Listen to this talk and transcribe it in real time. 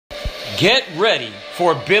Get ready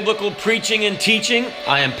for biblical preaching and teaching.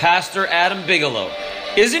 I am Pastor Adam Bigelow.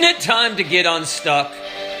 Isn't it time to get unstuck?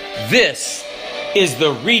 This is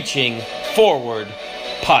the Reaching Forward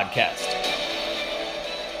podcast.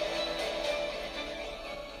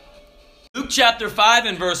 Luke chapter 5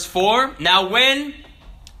 and verse 4. Now when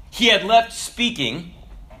he had left speaking,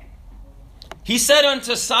 he said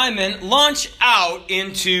unto Simon, launch out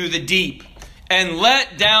into the deep and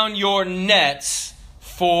let down your nets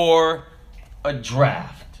for a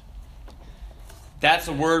draft. That's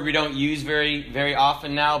a word we don't use very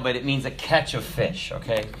often now, but it means a catch of fish,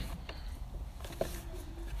 okay?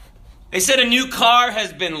 They said a new car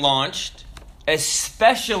has been launched,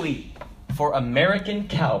 especially for American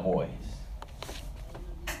cowboys.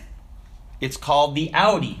 It's called the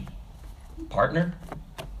Audi, partner.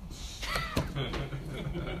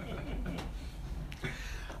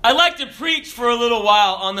 I'd like to preach for a little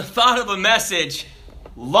while on the thought of a message: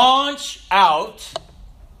 launch out,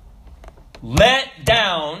 let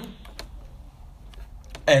down,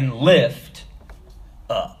 and lift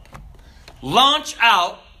up. Launch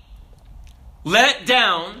out, let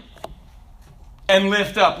down, and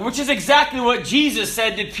lift up, which is exactly what Jesus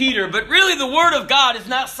said to Peter. But really the Word of God is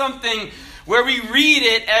not something where we read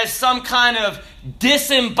it as some kind of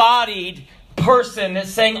disembodied person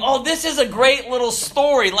that's saying, oh, this is a great little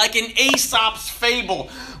story, like an Aesop's fable.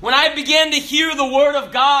 When I began to hear the Word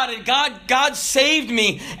of God, and God saved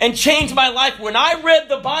me and changed my life, when I read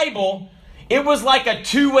the Bible, it was like a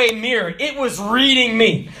two-way mirror. It was reading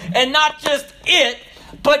me. And not just it,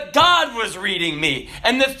 but God was reading me.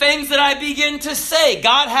 And the things that I began to say,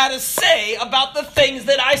 God had to say about the things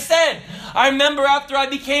that I said. I remember after I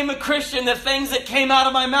became a Christian, the things that came out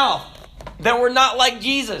of my mouth that were not like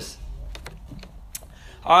Jesus.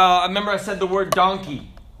 I remember I said the word donkey.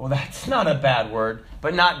 Well, that's not a bad word,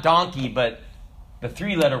 but not donkey, but the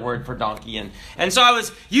three-letter word for donkey. And so I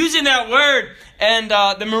was using that word, and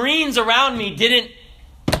the Marines around me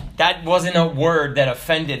that wasn't a word that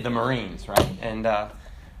offended the Marines, right? And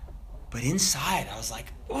but inside, I was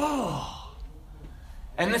like, oh.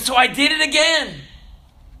 And then, so I did it again.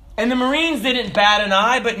 And the Marines didn't bat an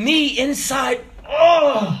eye, but me inside,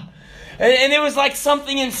 oh. And it was like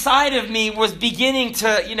something inside of me was beginning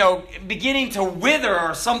to wither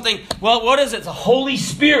or something. Well, what is it? It's the Holy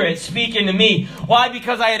Spirit speaking to me. Why?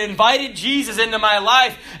 Because I had invited Jesus into my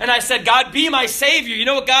life. And I said, God, be my Savior. You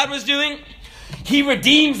know what God was doing? He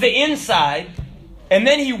redeems the inside, and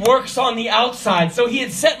then He works on the outside. So He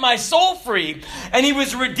had set my soul free, and He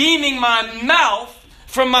was redeeming my mouth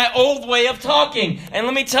from my old way of talking. And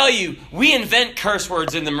let me tell you, we invent curse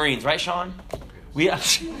words in the Marines. Right, Sean?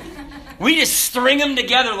 We just string them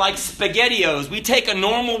together like SpaghettiOs. We take a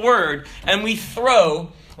normal word and we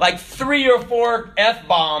throw like 3 or 4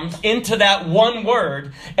 F-bombs into that one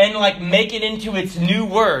word and like make it into its new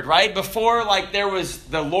word, right? Before like there was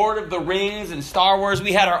the Lord of the Rings and Star Wars,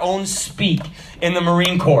 we had our own speak in the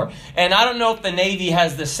Marine Corps. And I don't know if the Navy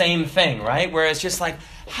has the same thing, right? Where it's just like,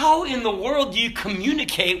 how in the world do you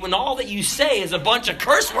communicate when all that you say is a bunch of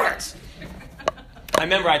curse words? I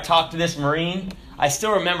remember I talked to this Marine. I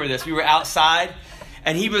still remember this. We were outside,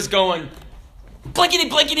 and he was going, blinkety,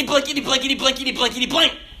 blinkety, blinkety, blinkety, blinkety, blinkety,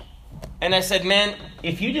 blink. And I said, man,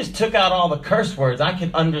 if you just took out all the curse words, I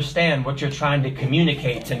could understand what you're trying to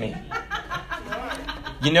communicate to me.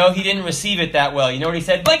 You know, he didn't receive it that well. You know what he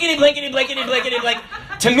said? Blinkety, blinkety, blinkety, blinkety, blink.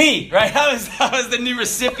 To me, right? I was the new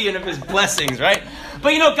recipient of His blessings, right?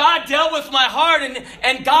 But you know, God dealt with my heart,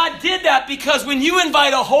 and God did that because when you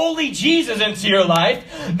invite a holy Jesus into your life,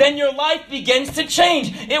 then your life begins to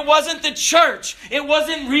change. It wasn't the church. It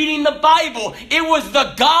wasn't reading the Bible. It was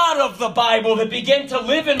the God of the Bible that began to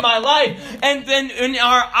live in my life. And then in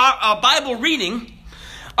our Bible reading,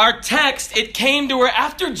 our text, it came to where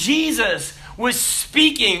after Jesus was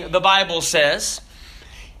speaking, the Bible says,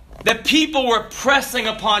 the people were pressing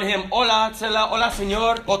upon Him. Hola, hola,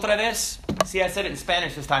 señor, otra vez. See, I said it in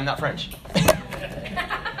Spanish this time, not French.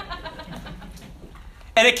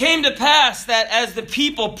 And it came to pass that as the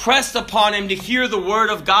people pressed upon Him to hear the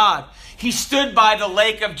word of God, He stood by the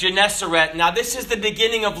lake of Gennesaret. Now, this is the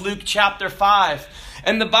beginning of Luke chapter 5.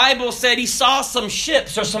 And the Bible said He saw some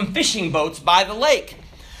ships or some fishing boats by the lake.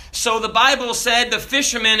 So the Bible said the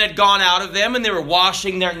fishermen had gone out of them and they were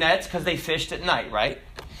washing their nets because they fished at night, right?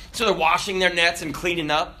 So they're washing their nets and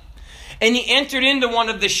cleaning up. And he entered into one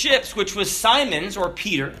of the ships, which was Simon's or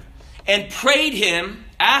Peter, and prayed him,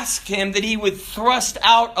 asked him that he would thrust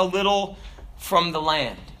out a little from the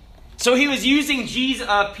land. So he was using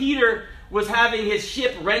Peter was having his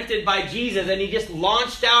ship rented by Jesus, and he just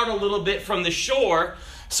launched out a little bit from the shore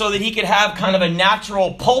so that he could have kind of a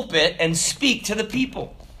natural pulpit and speak to the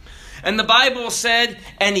people. And the Bible said,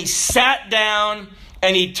 and he sat down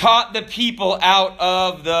and he taught the people out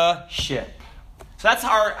of the ship. So that's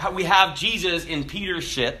how we have Jesus in Peter's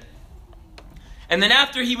ship. And then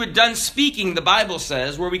after he was done speaking, the Bible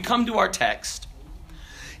says, where we come to our text,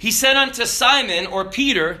 he said unto Simon, or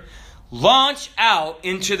Peter, launch out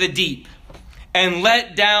into the deep and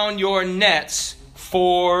let down your nets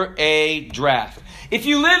for a draft. If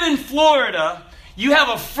you live in Florida, you have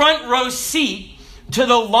a front row seat to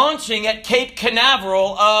the launching at Cape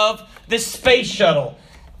Canaveral of the space shuttle.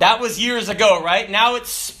 That was years ago, right? Now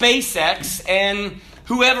it's SpaceX and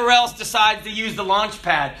whoever else decides to use the launch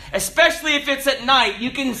pad. Especially if it's at night,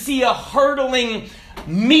 you can see a hurtling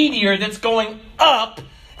meteor that's going up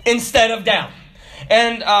instead of down.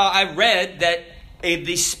 And I read that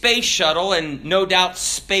the space shuttle, and no doubt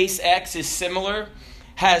SpaceX is similar,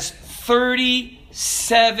 has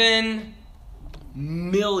 37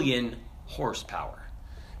 million horsepower.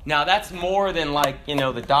 Now that's more than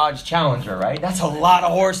the Dodge Challenger, right? That's a lot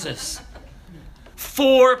of horses.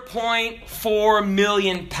 4.4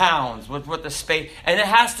 million pounds with the space. And it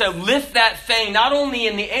has to lift that thing not only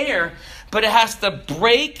in the air, but it has to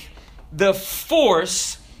break the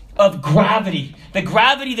force of gravity. The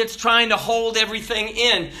gravity that's trying to hold everything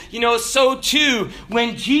in. So too,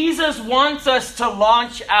 when Jesus wants us to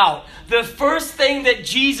launch out, the first thing that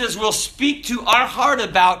Jesus will speak to our heart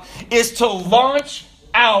about is to launch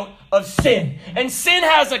out of sin. And sin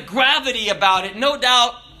has a gravity about it, no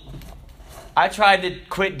doubt. I tried to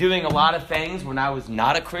quit doing a lot of things when I was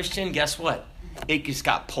not a Christian. Guess what? It just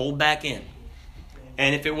got pulled back in.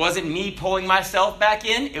 And if it wasn't me pulling myself back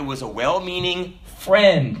in, it was a well-meaning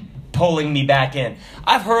friend pulling me back in.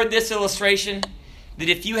 I've heard this illustration that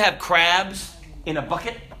if you have crabs in a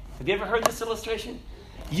bucket, have you ever heard this illustration?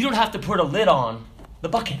 You don't have to put a lid on the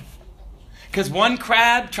bucket. Because one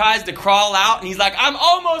crab tries to crawl out and he's like, I'm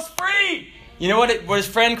almost free. You know what his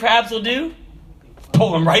friend crabs will do?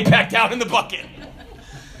 Pull him right back down in the bucket.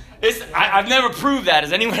 I've never proved that.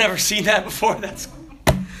 Has anyone ever seen that before?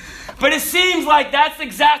 But it seems like that's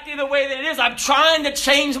exactly the way that it is. I'm trying to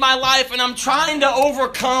change my life and I'm trying to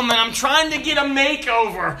overcome and I'm trying to get a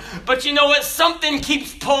makeover. But you know what? Something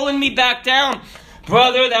keeps pulling me back down.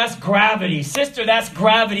 Brother, that's gravity. Sister, that's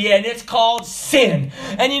gravity, and it's called sin.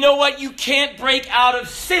 And you know what? You can't break out of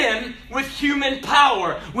sin with human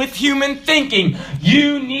power, with human thinking.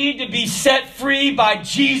 You need to be set free by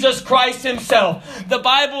Jesus Christ himself. The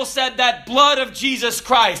Bible said that blood of Jesus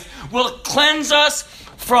Christ will cleanse us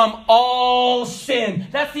from all sin.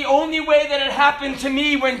 That's the only way that it happened to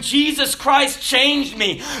me, when Jesus Christ changed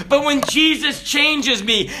me. But when Jesus changes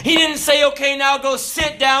me, he didn't say, okay, now go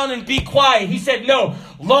sit down and be quiet. He said, no,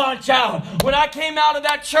 launch out. When I came out of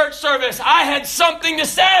that church service, I had something to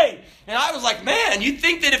say. And I was like, man, you'd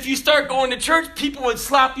think that if you start going to church, people would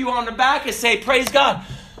slap you on the back and say, praise God.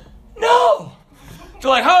 No.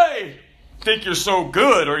 They're like, hey, think you're so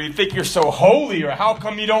good, or you think you're so holy, or how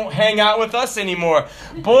come you don't hang out with us anymore?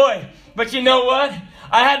 Boy, but you know what?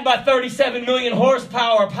 I had my 37 million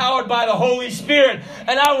horsepower powered by the Holy Spirit,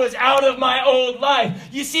 and I was out of my old life.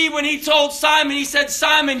 You see, when he told Simon, he said,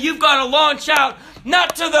 Simon, you've got to launch out,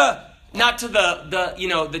 not to the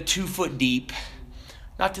 2 foot deep,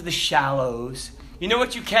 not to the shallows. You know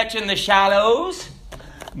what you catch in the shallows?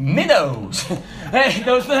 Minnows. Hey,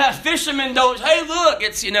 those fishermen don't, hey, look,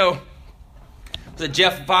 it's, the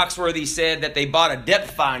Jeff Foxworthy said that they bought a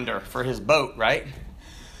depth finder for his boat, right?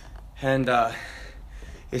 And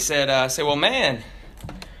he said, well, man,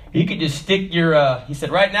 you could just stick your, he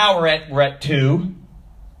said, right now we're at 2.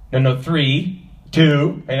 No, 3,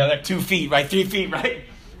 2. Like 2 feet, right? 3 feet, right?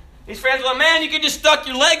 His friends were like, man, you could just stuck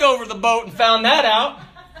your leg over the boat and found that out.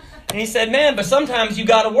 And he said, man, but sometimes you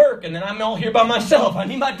got to work, and then I'm all here by myself. I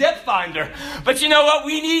need my depth finder. But you know what?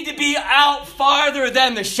 We need to be out farther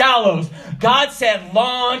than the shallows. God said,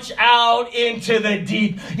 launch out into the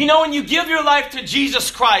deep. When you give your life to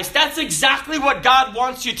Jesus Christ, that's exactly what God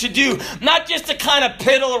wants you to do. Not just to kind of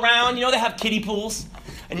piddle around. They have kiddie pools,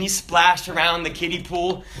 and you splash around the kiddie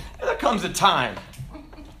pool. And there comes a time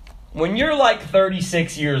when you're like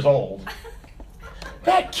 36 years old.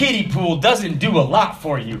 That kiddie pool doesn't do a lot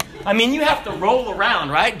for you. You have to roll around,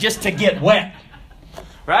 right, just to get wet,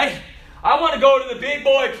 right? I want to go to the big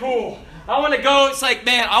boy pool. I want to go, it's like,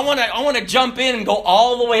 man, I want to jump in and go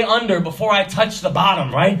all the way under before I touch the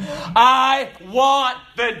bottom, right? I want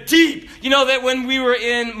the deep. That when we were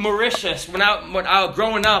in Mauritius, when I was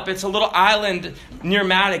growing up, it's a little island near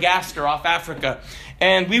Madagascar off Africa.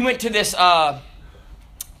 And we went to this,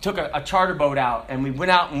 took a charter boat out, and we went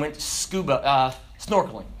out and went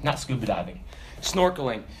snorkeling, not scuba diving,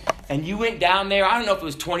 snorkeling. And you went down there, I don't know if it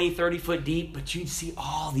was 20, 30 foot deep, but you'd see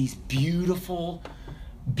all these beautiful,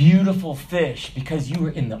 beautiful fish because you were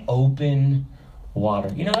in the open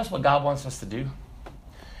water. You know, that's what God wants us to do.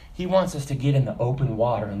 He wants us to get in the open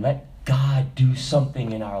water and let God do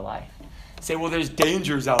something in our life. Say, well, there's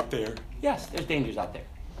dangers out there. Yes, there's dangers out there.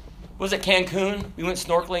 Was it Cancun? We went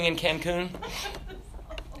snorkeling in Cancun.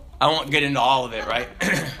 I won't get into all of it, right?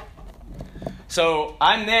 So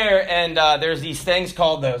I'm there, and there's these things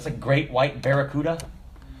called it's like great white barracuda,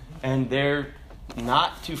 and they're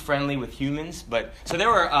not too friendly with humans. But so there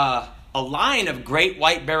were a line of great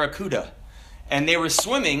white barracuda, and they were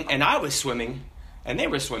swimming, and I was swimming, and they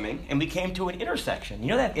were swimming, and we came to an intersection.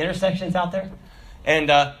 You know that intersection's out there? And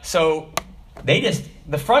so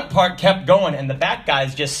the front part kept going, and the back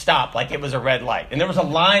guys just stopped like it was a red light. And there was a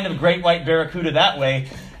line of great white barracuda that way,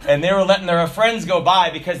 and they were letting their friends go by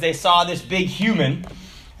because they saw this big human,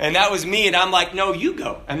 and that was me, and I'm like, no, you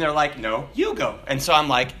go. And they're like, no, you go. And so I'm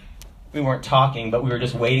like, we weren't talking, but we were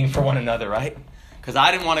just waiting for one another, right? Because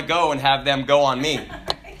I didn't want to go and have them go on me.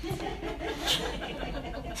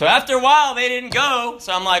 So after a while, they didn't go,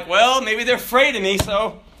 so I'm like, well, maybe they're afraid of me,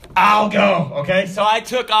 so I'll go, okay? So I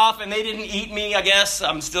took off, and they didn't eat me, I guess.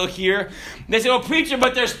 I'm still here. They said, well, preacher,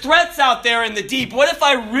 but there's threats out there in the deep. What if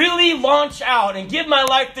I really launch out and give my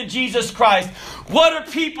life to Jesus Christ? What are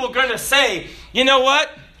people going to say? You know what?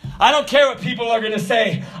 I don't care what people are going to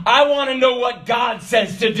say. I want to know what God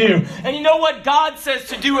says to do. And you know what God says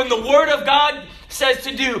to do and the Word of God says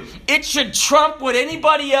to do? It should trump what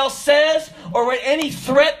anybody else says or what any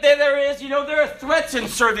threat that there is. You know, there are threats in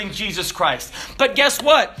serving Jesus Christ. But guess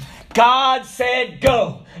what? God said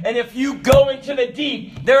go. And if you go into the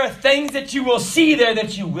deep, there are things that you will see there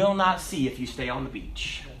that you will not see if you stay on the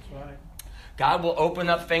beach. That's right. God will open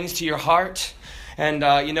up things to your heart. And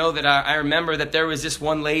you know that I remember that there was this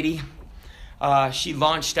one lady. She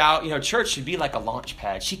launched out. You know, church should be like a launch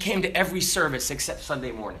pad. She came to every service except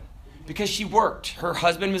Sunday morning because she worked. Her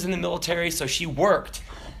husband was in the military, so she worked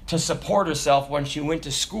to support herself when she went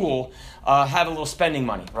to school, have a little spending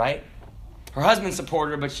money, right? Her husband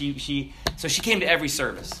supported her, but so she came to every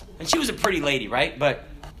service. And she was a pretty lady, right? But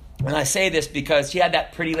when I say this because she had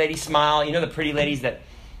that pretty lady smile. You know the pretty ladies that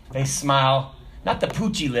they smile. Not the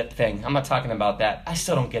poochy lip thing. I'm not talking about that. I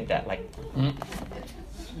still don't get that. Like,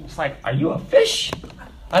 it's like, are you a fish?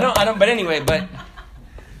 I don't. But anyway,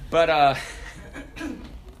 but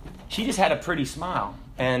she just had a pretty smile,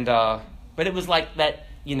 and but it was like that.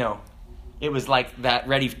 You know, it was like that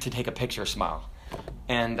ready to take a picture smile,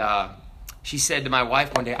 and she said to my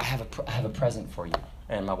wife one day, "I have a present for you,"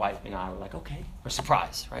 and my wife and I were like, "Okay," or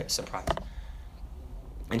surprise, right? Surprise.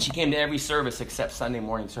 And she came to every service except Sunday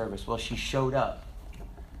morning service. Well, she showed up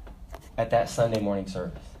at that Sunday morning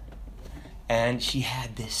service. And she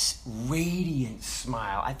had this radiant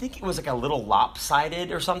smile. I think it was like a little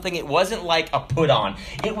lopsided or something. It wasn't like a put on.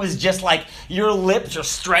 It was just like your lips are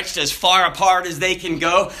stretched as far apart as they can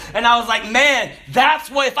go. And I was like, man,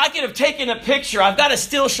 that's what, if I could have taken a picture, I've got a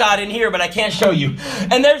still shot in here, but I can't show you.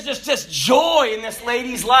 And there's just this joy in this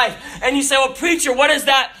lady's life. And you say, well, preacher, what is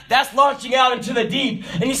that? That's launching out into the deep.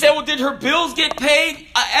 And you say, well, did her bills get paid?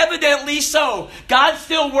 Evidently so. God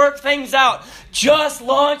still worked things out. Just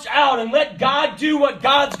launch out and let God do what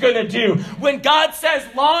God's going to do. When God says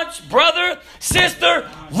launch, brother, sister,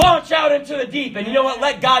 launch out into the deep. And you know what?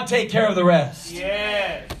 Let God take care of the rest.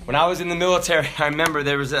 Yeah. When I was in the military, I remember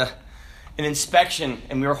there was an inspection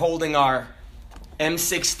and we were holding our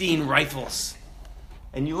M16 rifles.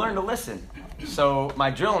 And you learn to listen. So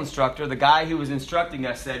my drill instructor, the guy who was instructing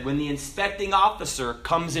us, said, when the inspecting officer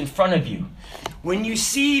comes in front of you, when you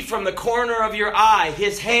see from the corner of your eye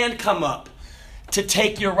his hand come up to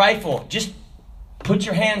take your rifle, just put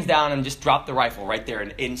your hands down and just drop the rifle right there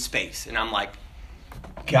in space. And I'm like,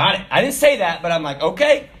 got it. I didn't say that, but I'm like,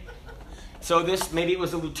 okay. So maybe it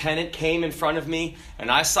was a lieutenant, came in front of me,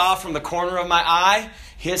 and I saw from the corner of my eye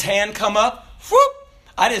his hand come up. Whoop!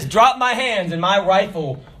 I just dropped my hands, and my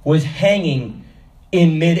rifle was hanging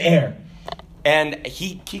in midair. And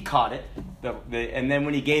he caught it. And then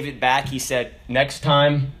when he gave it back, he said, next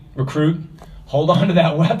time, recruit, hold on to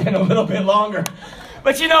that weapon a little bit longer.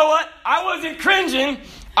 But you know what? I wasn't cringing.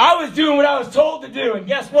 I was doing what I was told to do. And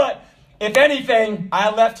guess what? If anything,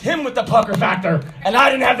 I left him with the pucker factor. And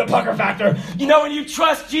I didn't have the pucker factor. You know, when you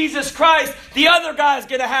trust Jesus Christ, the other guy's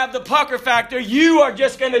going to have the pucker factor. You are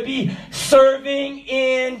just going to be serving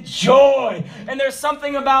in joy. And there's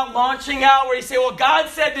something about launching out where you say, well, God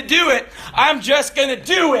said to do it. I'm just going to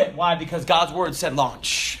do it. Why? Because God's word said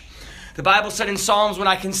launch. The Bible said in Psalms, when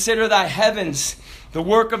I consider thy heavens, the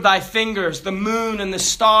work of thy fingers, the moon and the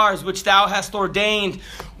stars which thou hast ordained.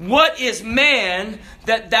 What is man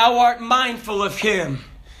that thou art mindful of him,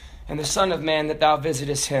 and the Son of Man that thou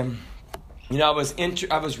visitest him? You know,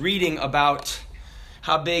 I was reading about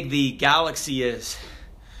how big the galaxy is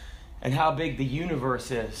and how big the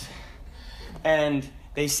universe is. And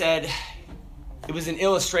they said it was an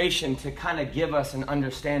illustration to kind of give us an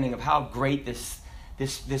understanding of how great this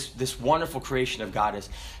wonderful creation of God is.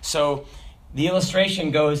 So the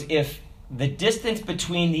illustration goes, if the distance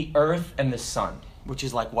between the earth and the sun, which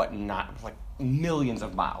is like millions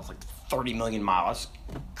of miles, like 30 million miles,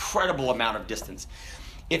 incredible amount of distance.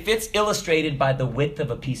 If it's illustrated by the width of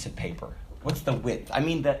a piece of paper, what's the width? I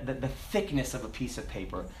mean the thickness of a piece of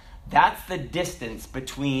paper. That's the distance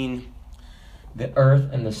between the earth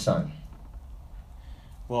and the sun.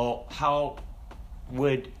 Well, how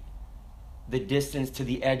would the distance to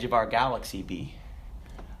the edge of our galaxy be?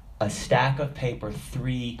 A stack of paper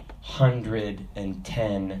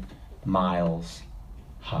 310 miles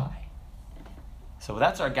high. So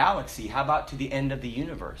that's our galaxy. How about to the end of the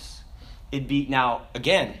universe? It'd be, now,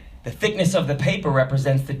 again, the thickness of the paper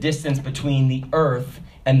represents the distance between the earth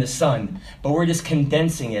and the sun, but we're just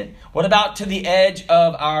condensing it. What about to the edge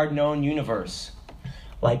of our known universe?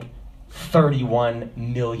 Like 31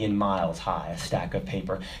 million miles high, a stack of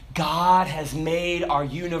paper. God has made our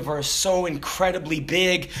universe so incredibly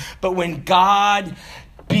big, but when God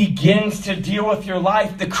begins to deal with your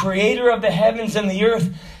life, the creator of the heavens and the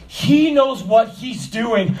earth, he knows what he's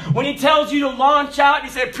doing. When he tells you to launch out, he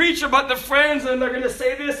said, preacher, but the friends, and they're going to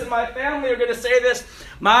say this, and my family are going to say this.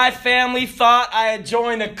 My family thought I had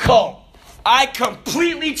joined a cult. I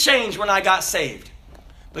completely changed when I got saved.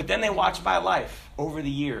 But then they watched my life over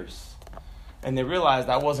the years, and they realized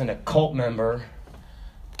I wasn't a cult member,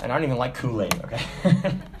 and I don't even like Kool-Aid, okay?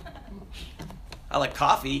 I like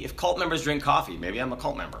coffee. If cult members drink coffee, maybe I'm a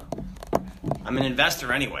cult member. I'm an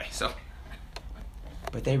investor anyway, so...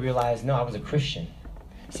 But they realized, no, I was a Christian.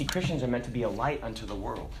 See, Christians are meant to be a light unto the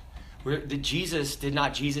world. Did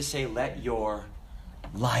not Jesus say, let your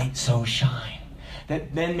light so shine,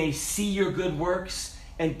 that men may see your good works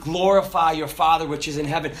and glorify your Father which is in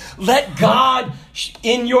heaven. Let God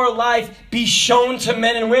in your life be shown to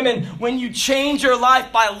men and women when you change your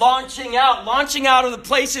life by launching out of the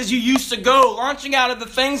places you used to go, launching out of the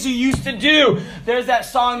things you used to do. There's that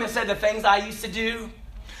song that said, the things I used to do,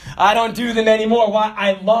 I don't do them anymore. Why?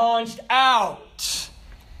 I launched out.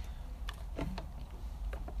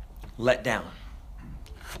 Let down.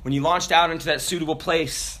 When you launched out into that suitable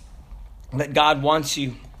place that God wants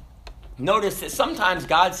you, notice that sometimes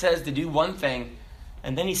God says to do one thing,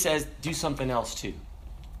 and then he says, do something else too.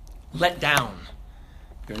 Let down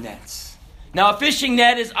your nets. Now, a fishing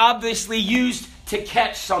net is obviously used to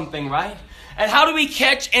catch something, right? And how do we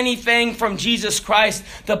catch anything from Jesus Christ?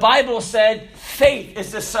 The Bible said faith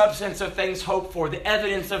is the substance of things hoped for, the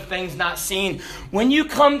evidence of things not seen. When you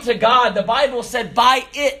come to God, the Bible said by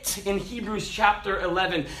it, in Hebrews chapter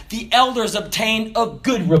 11, the elders obtained a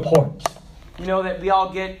good report. You know that we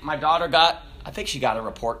all get, my daughter got, I think she got a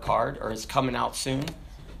report card, or it's coming out soon.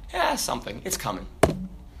 Yeah, something, it's coming.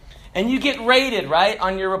 And you get rated, right,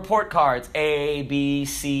 on your report cards, A, B,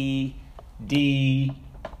 C, D.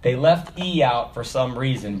 They left E out for some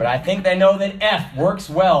reason, but I think they know that F works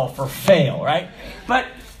well for fail, right? But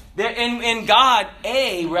in God,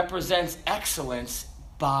 A represents excellence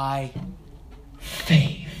by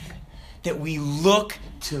faith. That we look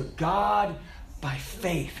to God by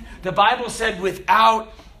faith. The Bible said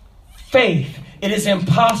without faith, it is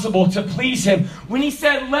impossible to please him. When he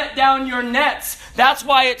said, let down your nets, that's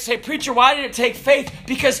why it said, preacher, why did it take faith?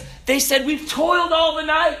 Because they said, we've toiled all the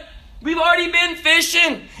night. We've already been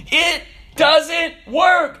fishing. It doesn't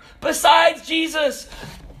work. Besides Jesus,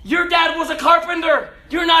 your dad was a carpenter.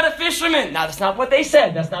 You're not a fisherman. Now, that's not what they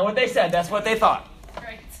said. That's not what they said. That's what they thought.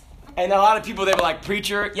 Right. And a lot of people, they were like,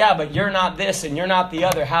 preacher, yeah, but you're not this and you're not the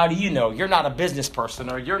other. How do you know? You're not a business person,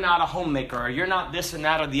 or you're not a homemaker, or you're not this and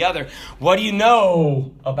that or the other. What do you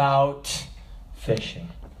know about fishing?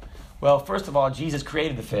 Well, first of all, Jesus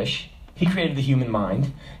created the fish. He created the human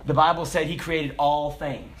mind. The Bible said he created all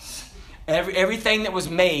things. Everything that was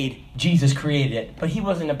made, Jesus created it. But he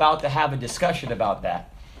wasn't about to have a discussion about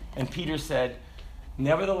that. And Peter said,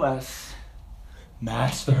 nevertheless,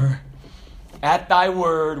 Master, at thy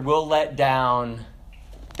word we'll let down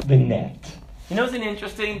the net. You know, isn't it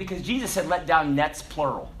interesting? Because Jesus said let down nets,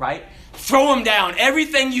 plural, right? Throw them down,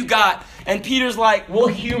 everything you got. And Peter's like, we'll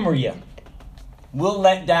humor you. We'll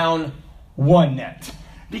let down one net.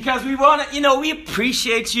 Because we want to, we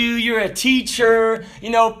appreciate you. You're a teacher,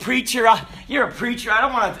 preacher. You're a preacher. I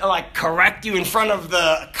don't want to, correct you in front of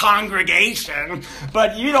the congregation,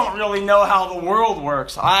 but you don't really know how the world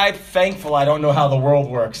works. I'm thankful I don't know how the world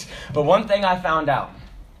works. But one thing I found out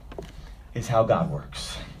is how God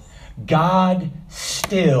works. God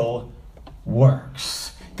still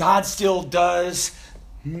works. God still does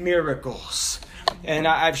miracles. And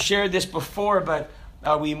I've shared this before, but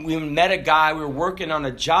we met a guy. We were working on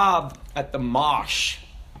a job at the MOSH.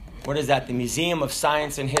 What is that? The Museum of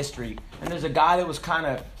Science and History. And there's a guy that was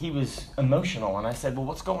he was emotional. And I said, well,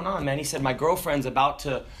 what's going on, man? He said, my girlfriend's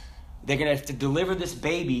they're going to have to deliver this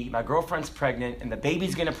baby. My girlfriend's pregnant, and the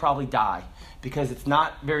baby's going to probably die because it's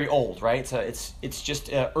not very old, right? So it's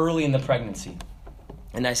just early in the pregnancy.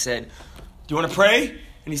 And I said, do you want to pray?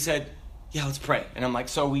 And he said, yeah, let's pray. And I'm like,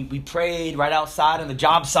 so we prayed right outside on the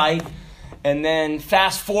job site. And then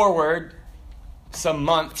fast forward some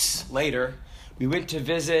months later, we went to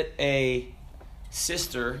visit a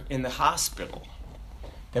sister in the hospital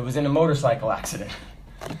that was in a motorcycle accident.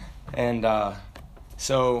 And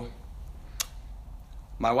so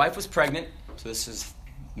my wife was pregnant, so this is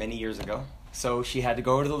many years ago. So she had to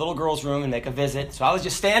go to the little girl's room and make a visit. So I was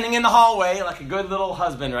just standing in the hallway like a good little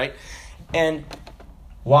husband, right? And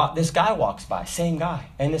this guy walks by, same guy,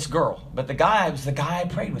 and this girl. But the guy was the guy I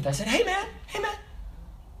prayed with. I said, hey man,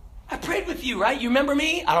 I prayed with you, right? You remember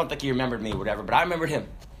me? I don't think he remembered me, whatever, but I remembered him.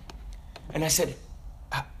 And I said,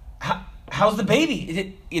 how's the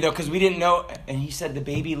baby? Because we didn't know. And he said, the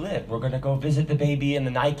baby lived. We're going to go visit the baby in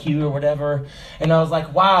the NICU or whatever. And I was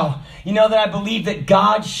like, wow, that I believe that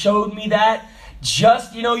God showed me that.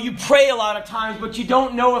 Just, you pray a lot of times, but you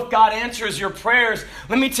don't know if God answers your prayers.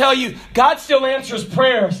 Let me tell you, God still answers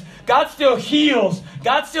prayers. God still heals.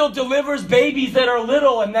 God still delivers babies that are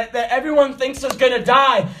little and that everyone thinks is going to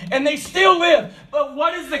die. And they still live. But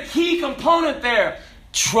what is the key component there?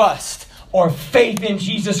 Trust or faith in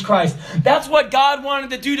Jesus Christ. That's what God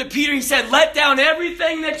wanted to do to Peter. He said, let down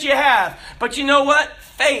everything that you have. But you know what?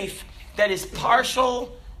 Faith that is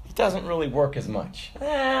partial, it doesn't really work as much.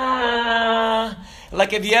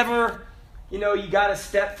 Like if you ever, you got to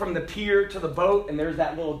step from the pier to the boat and there's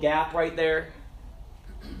that little gap right there.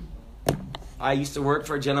 I used to work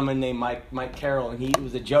for a gentleman named Mike Carroll, and it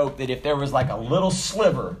was a joke that if there was like a little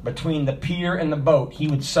sliver between the pier and the boat, he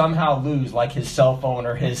would somehow lose like his cell phone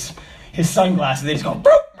or his sunglasses. They just go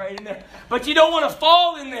boop, right in there. But you don't want to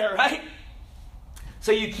fall in there, right?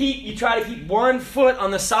 So you try to keep 1 foot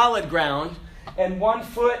on the solid ground and 1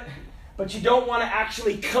 foot, but you don't want to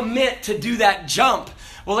actually commit to do that jump.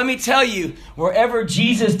 Well, let me tell you, wherever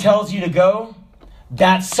Jesus tells you to go,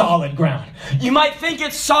 that's solid ground. You might think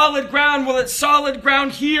it's solid ground. Well, it's solid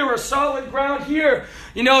ground here or solid ground here.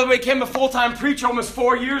 I became a full-time preacher almost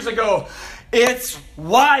 4 years ago. It's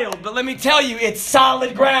wild, but let me tell you, it's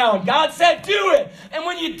solid ground. God said, do it. And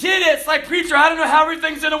when you did it, it's like, preacher, I don't know how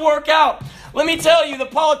everything's going to work out. Let me tell you, the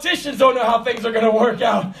politicians don't know how things are going to work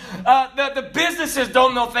out. The businesses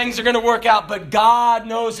don't know things are going to work out, but God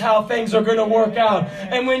knows how things are going to work out.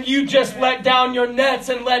 And when you just let down your nets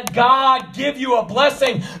and let God give you a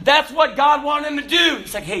blessing, that's what God wanted him to do.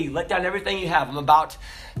 He's like, hey, let down everything you have. I'm about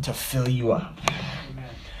to fill you up.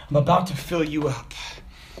 I'm about to fill you up.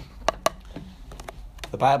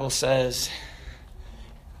 The Bible says,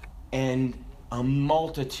 and a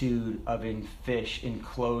multitude of fish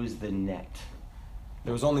enclosed the net.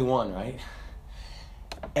 There was only one, right?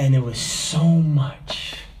 And it was so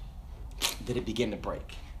much that it began to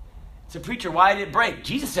break. So, preacher, why did it break?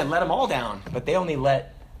 Jesus said, let them all down, but they only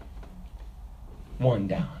let one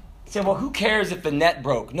down. You say, well, who cares if the net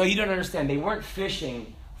broke? No, you don't understand. They weren't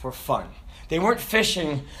fishing for fun. They weren't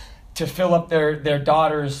fishing to fill up their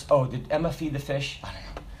daughters. Oh, did Emma feed the fish? I don't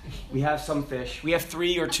know. We have some fish. We have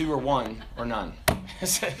 3 or 2 or 1 or none.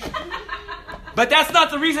 But that's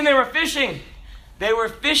not the reason they were fishing. They were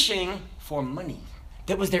fishing for money.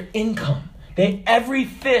 That was their income. Every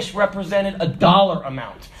fish represented a dollar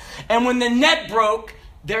amount. And when the net broke,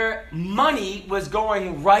 their money was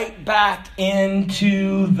going right back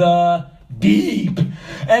into the deep.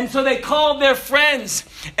 And so they called their friends,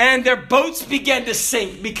 and their boats began to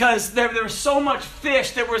sink because there was so much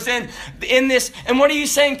fish that was in this. And what are you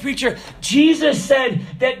saying, preacher? Jesus said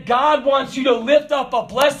that God wants you to lift up a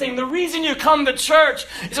blessing. The reason you come to church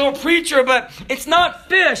is, oh, preacher, but it's not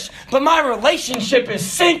fish, but my relationship is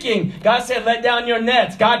sinking. God said, let down your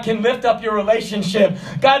nets. God can lift up your relationship.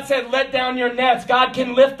 God said, let down your nets. God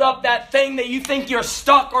can lift up that thing that you think you're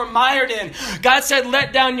stuck or mired in. God said,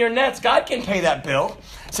 let down your nets. God can pay that bill.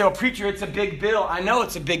 So, preacher, it's a big bill. I know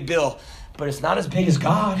it's a big bill. but it's not as big as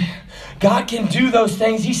God. God can do those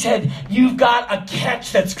things. He said, you've got a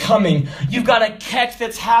catch that's coming. You've got a catch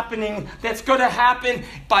that's happening, that's going to happen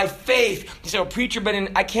by faith. You say, well, preacher, but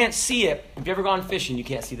I can't see it. Have you ever gone fishing? You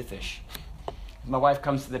can't see the fish. My wife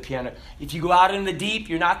comes to the piano. If you go out in the deep,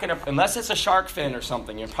 you're not going to, unless it's a shark fin or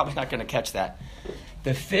something, you're probably not going to catch that.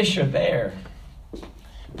 The fish are there,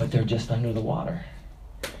 but they're just under the water.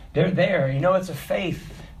 They're there. You know, it's a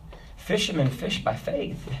faith. Fishermen fish by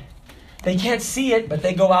faith. They can't see it, but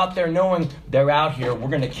they go out there knowing they're out here. We're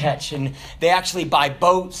going to catch. And they actually buy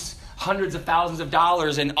boats, hundreds of thousands of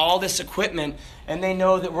dollars, and all this equipment. And they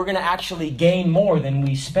know that we're going to actually gain more than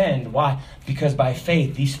we spend. Why? Because by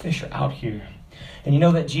faith, these fish are out here. And you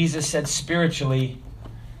know that Jesus said spiritually,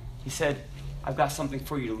 he said, I've got something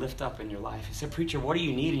for you to lift up in your life. He said, preacher, what do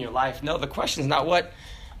you need in your life? No, the question is not what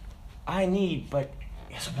I need, but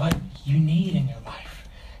it's what you need in your life.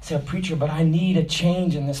 I said, preacher, but I need a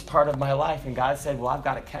change in this part of my life. And God said, well, I've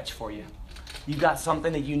got a catch for you. You've got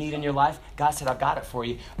something that you need in your life. God said, I've got it for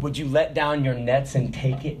you. Would you let down your nets and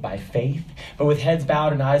take it by faith? But with heads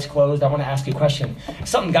bowed and eyes closed, I want to ask you a question.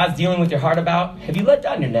 Something God's dealing with your heart about. Have you let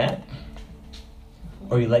down your net?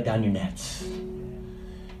 Or you let down your nets?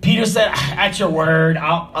 Peter said, at your word,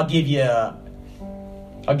 I'll give you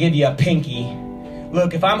a pinky.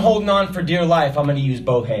 Look, if I'm holding on for dear life, I'm going to use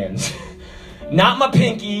both hands. Not my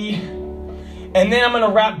pinky. And then I'm going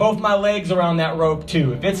to wrap both my legs around that rope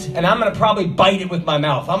too. And I'm going to probably bite it with my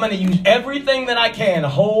mouth. I'm going to use everything that I can to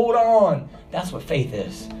hold on. That's what faith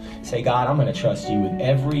is. Say, God, I'm going to trust you with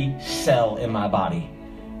every cell in my body.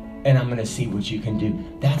 And I'm going to see what you can do.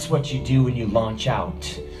 That's what you do when you launch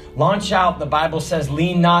out. Launch out, the Bible says,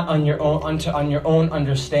 lean not on your own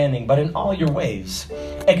understanding, but in all your ways.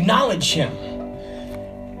 Acknowledge him,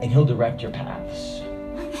 and he'll direct your paths.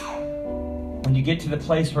 When you get to the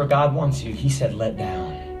place where God wants you, he said, let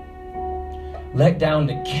down. Let down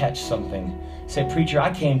to catch something. Say, preacher,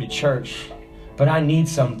 I came to church, but I need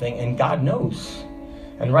something, and God knows.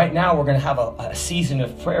 And right now, we're going to have a season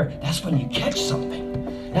of prayer. That's when you catch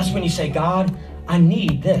something. That's when you say, God, I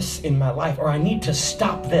need this in my life, or I need to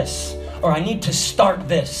stop this, or I need to start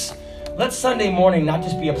this. Let Sunday morning not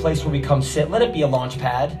just be a place where we come sit. Let it be a launch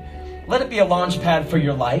pad. Let it be a launch pad for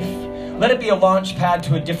your life. Let it be a launch pad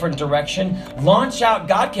to a different direction. Launch out.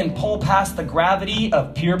 God can pull past the gravity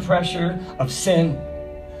of peer pressure, of sin,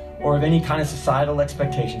 or of any kind of societal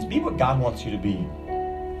expectations. Be what God wants you to be.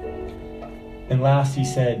 And last, he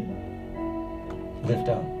said, lift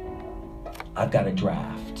up. I've got a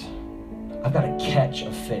draft. I've got a catch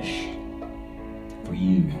of fish for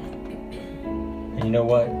you. And you know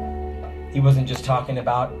what? He wasn't just talking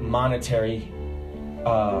about monetary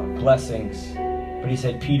blessings, but he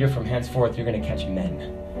said, Peter, from henceforth, you're going to catch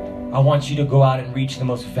men. I want you to go out and reach the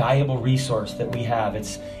most valuable resource that we have.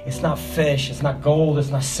 It's not fish, it's not gold, it's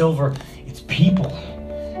not silver. It's people.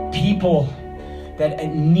 People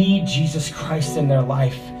that need Jesus Christ in their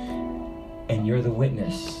life. And you're the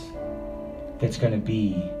witness that's going to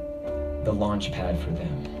be the launch pad for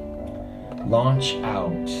them. Launch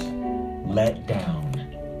out, let down,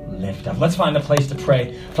 lift up. Let's find a place to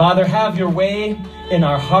pray. Father, have your way in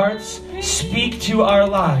our hearts. Speak to our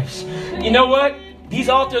lives. You know what? These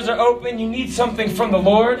altars are open. You need something from the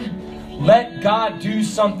Lord. Let God do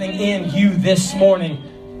something in you this morning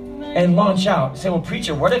and launch out. Say, well,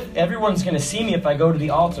 preacher, what if everyone's going to see me if I go to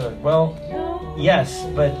the altar? Well, yes,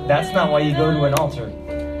 but that's not why you go to an altar.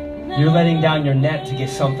 You're letting down your net to get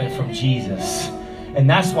something from Jesus. And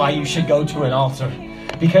that's why you should go to an altar.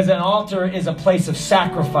 Because an altar is a place of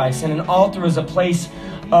sacrifice, and an altar is a place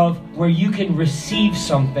of where you can receive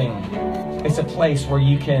something. It's a place where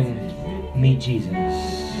you can meet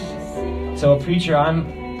Jesus. So, preacher, I'm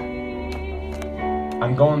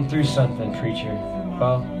going through something, preacher.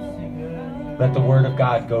 Well, let the word of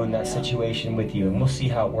God go in that situation with you, and we'll see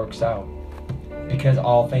how it works out. Because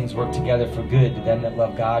all things work together for good to them that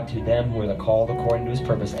love God, to them who are the called according to his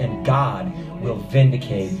purpose. And God will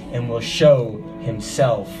vindicate and will show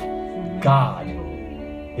himself God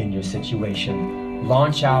in your situation.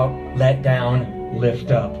 Launch out, let down,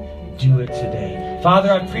 lift up. Do it today.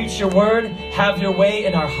 Father, I preach your word. Have your way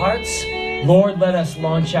in our hearts. Lord, let us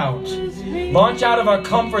launch out. Launch out of our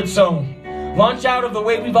comfort zone. Launch out of the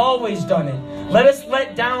way we've always done it. Let us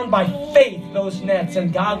let down by faith those nets.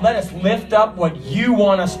 And God, let us lift up what you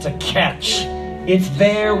want us to catch. It's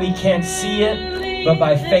there. We can't see it. But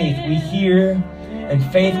by faith we hear. And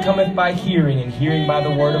faith cometh by hearing. And hearing by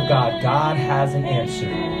the word of God. God has an answer.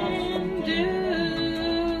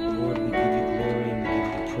 Lord, we give you glory and we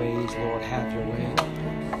give you praise. Lord, have your way.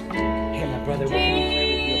 Hey, my brother, what can we pray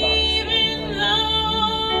with you about this?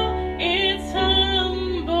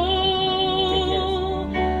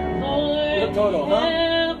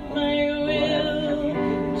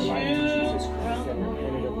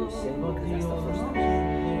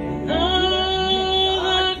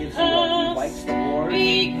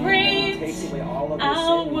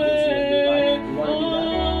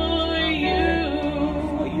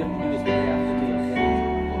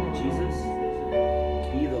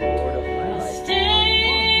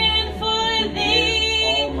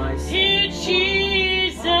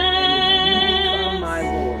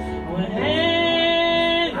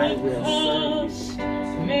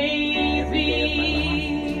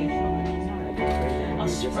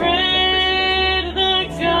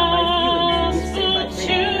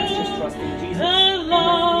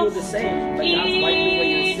 the same, but God's wiped away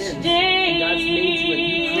your sins. And God's made you a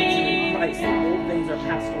new creature in Christ. And old things are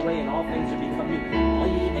passed away and all things are become new. All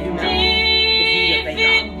you need to do now is you need to thank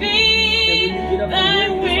God. And when you get up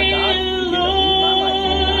from here, you just like, God, you get up, lead my life.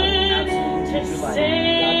 And God will absolutely change your life.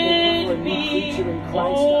 God, thank you for a new creature in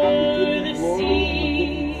Christ. God, we give you glory. We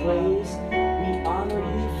give you praise. We honor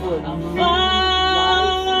you for a new life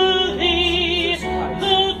in Jesus Christ.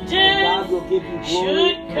 And God will give you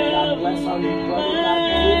glory. And God bless our new brother. God,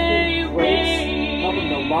 give him grace. Help him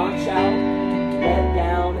to launch out, let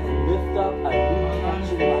down, and lift up a